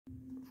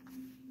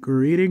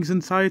Greetings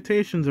and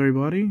salutations,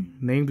 everybody.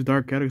 Name's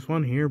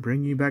Jaegers1 here,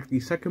 bringing you back the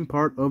second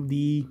part of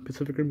the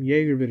Pacific Rim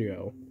Jaeger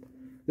video.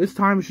 This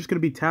time it's just going to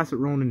be Tacit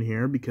Ronin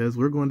here, because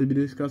we're going to be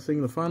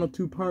discussing the final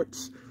two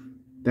parts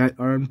that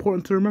are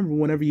important to remember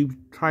whenever you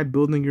try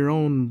building your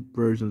own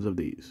versions of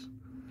these.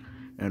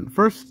 And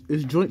first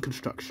is joint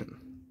construction.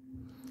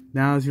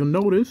 Now, as you'll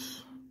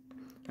notice,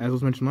 as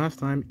was mentioned last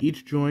time,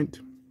 each joint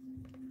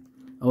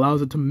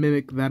allows it to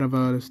mimic that of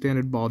a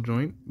standard ball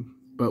joint,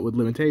 but with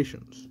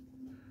limitations.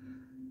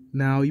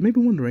 Now, you may be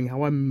wondering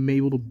how I'm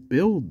able to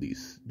build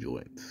these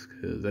joints,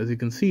 because as you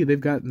can see, they've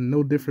got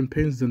no different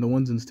pins than the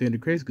ones in standard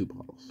crazy glue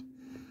balls.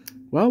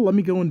 Well, let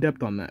me go in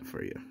depth on that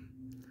for you.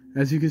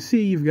 As you can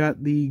see, you've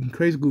got the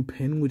crazy glue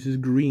pin, which is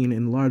green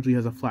and largely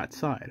has a flat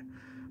side.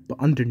 But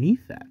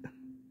underneath that,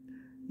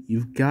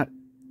 you've got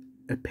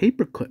a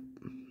paper clip,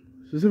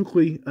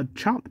 specifically a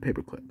chopped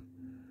paper clip.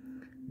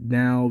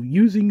 Now,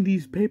 using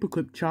these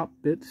paperclip chop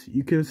bits,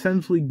 you can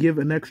essentially give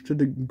an extra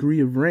degree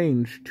of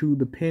range to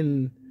the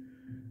pin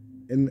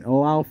and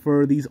allow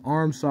for these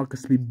arm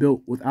sockets to be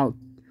built without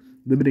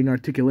limiting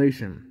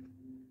articulation.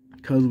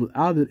 Because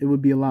without it, it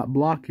would be a lot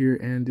blockier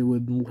and it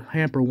would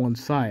hamper one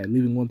side,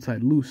 leaving one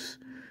side loose,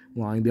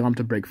 allowing the arm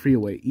to break free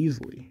away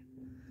easily.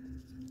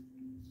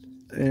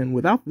 And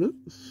without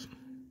this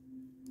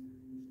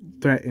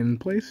threat in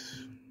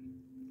place,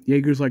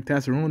 Jaegers like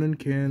Tacit Ronin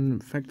can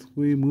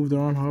effectively move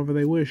their arm however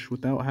they wish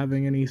without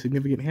having any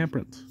significant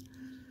handprints.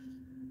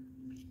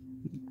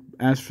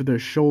 As for their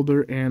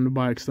shoulder and,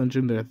 by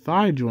extension, their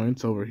thigh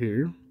joints over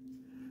here,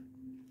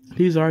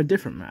 these are a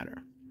different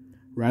matter.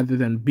 Rather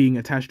than being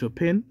attached to a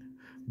pin,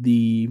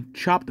 the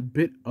chopped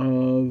bit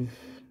of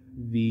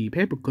the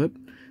paperclip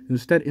is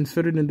instead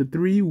inserted into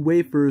 3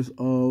 wafers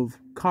of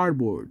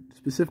cardboard,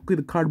 specifically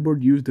the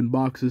cardboard used in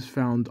boxes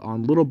found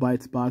on Little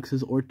Bites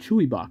boxes or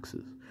Chewy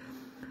boxes.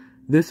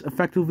 This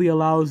effectively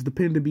allows the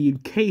pin to be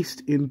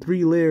encased in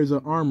 3 layers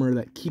of armor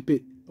that keep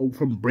it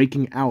from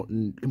breaking out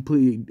and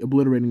completely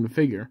obliterating the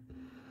figure.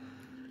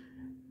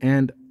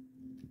 And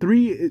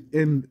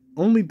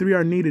only 3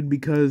 are needed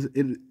because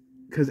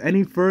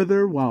any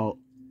further, while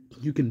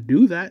you can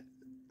do that,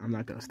 I'm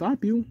not going to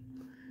stop you,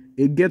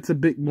 it gets a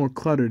bit more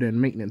cluttered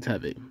and maintenance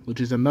heavy, which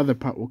is another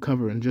part we'll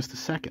cover in just a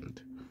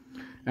second.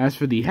 As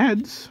for the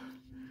heads,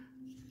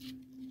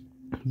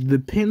 the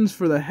pins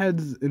for the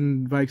heads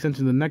and, by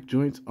extension, the neck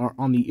joints are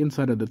on the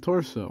inside of the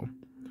torso.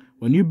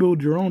 When you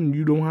build your own,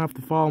 you don't have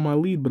to follow my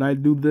lead, but I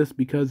do this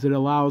because it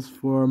allows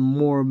for a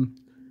more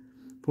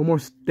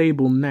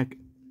stable neck.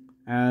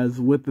 As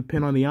with the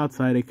pin on the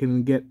outside, it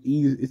can get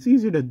it's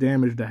easier to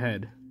damage the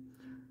head.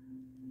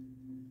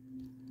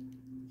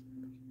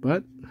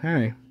 But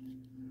hey,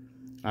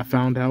 I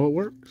found how it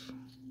works,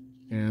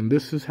 and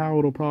this is how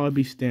it'll probably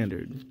be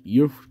standard.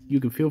 You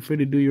can feel free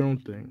to do your own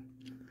thing.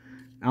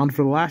 And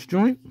for the last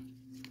joint,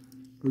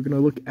 we're gonna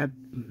look at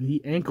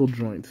the ankle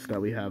joints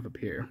that we have up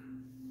here.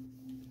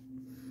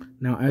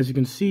 Now, as you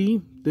can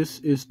see, this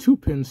is 2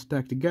 pins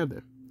stacked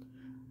together.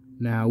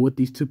 Now, with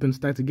these 2 pins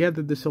stacked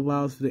together, this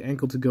allows the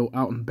ankle to go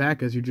out and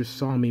back, as you just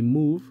saw me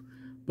move,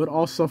 but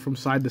also from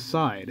side to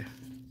side,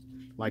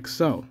 like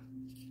so.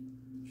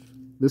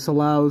 This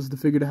allows the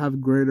figure to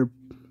have greater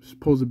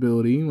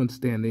posability when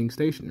standing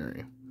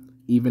stationary,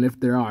 even if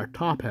they are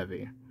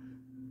top-heavy.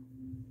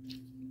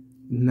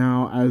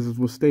 Now, as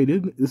was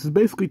stated, this is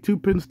basically 2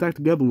 pins stacked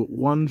together with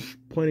one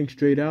pointing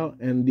straight out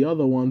and the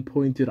other one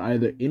pointed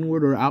either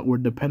inward or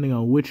outward, depending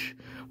on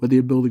whether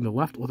you're building the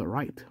left or the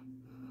right.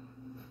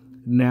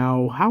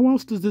 Now, how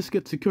else does this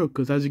get secure?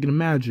 Because as you can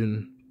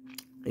imagine,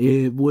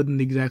 it wouldn't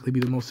exactly be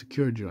the most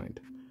secure joint.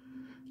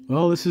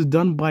 Well, this is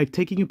done by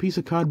taking a piece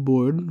of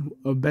cardboard,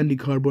 a bendy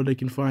cardboard that you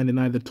can find in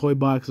either toy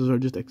boxes or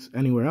just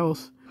anywhere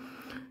else,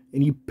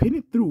 and you pin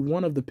it through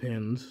one of the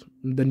pins,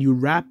 and then you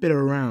wrap it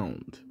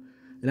around.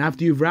 And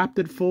after you've wrapped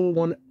it full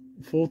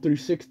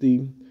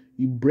 360,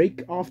 you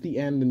break off the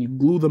end and you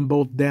glue them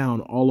both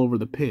down all over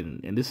the pin.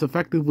 And this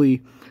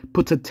effectively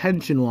puts a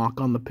tension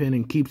lock on the pin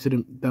and keeps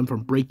them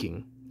from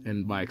breaking,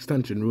 and by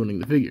extension, ruining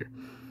the figure.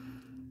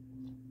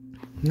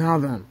 Now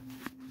then,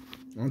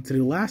 on to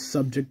the last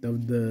subject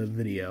of the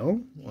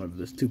video, or of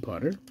this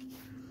 2-parter,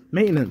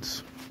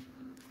 maintenance.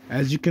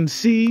 As you can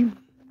see,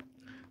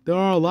 there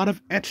are a lot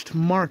of etched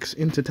marks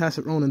into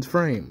Tacit Ronin's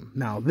frame.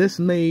 Now,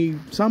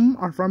 some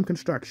are from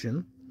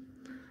construction,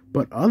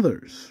 but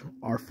others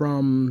are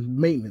from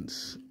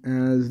maintenance,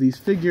 as these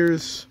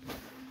figures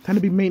tend to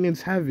be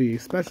maintenance heavy,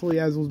 especially,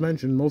 as was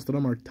mentioned, most of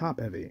them are top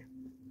heavy.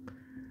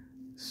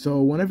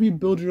 So whenever you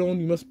build your own,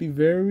 you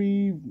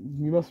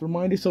must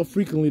remind yourself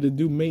frequently to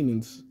do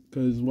maintenance,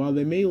 because while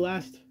they may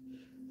last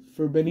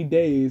for many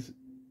days,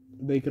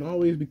 they can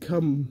always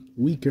become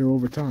weaker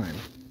over time.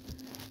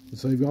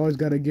 So you've always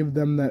got to give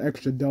them that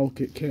extra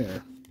delicate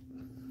care,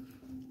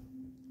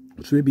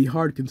 which may be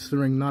hard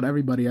considering not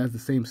everybody has the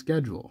same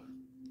schedule.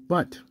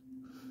 But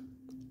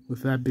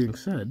with that being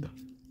said,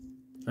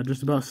 that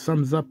just about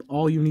sums up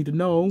all you need to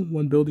know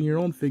when building your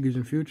own figures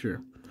in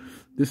future.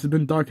 This has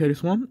been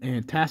Jaegers1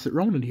 and Tacit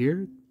Ronin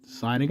here,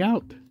 signing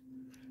out.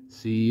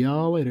 See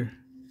y'all later.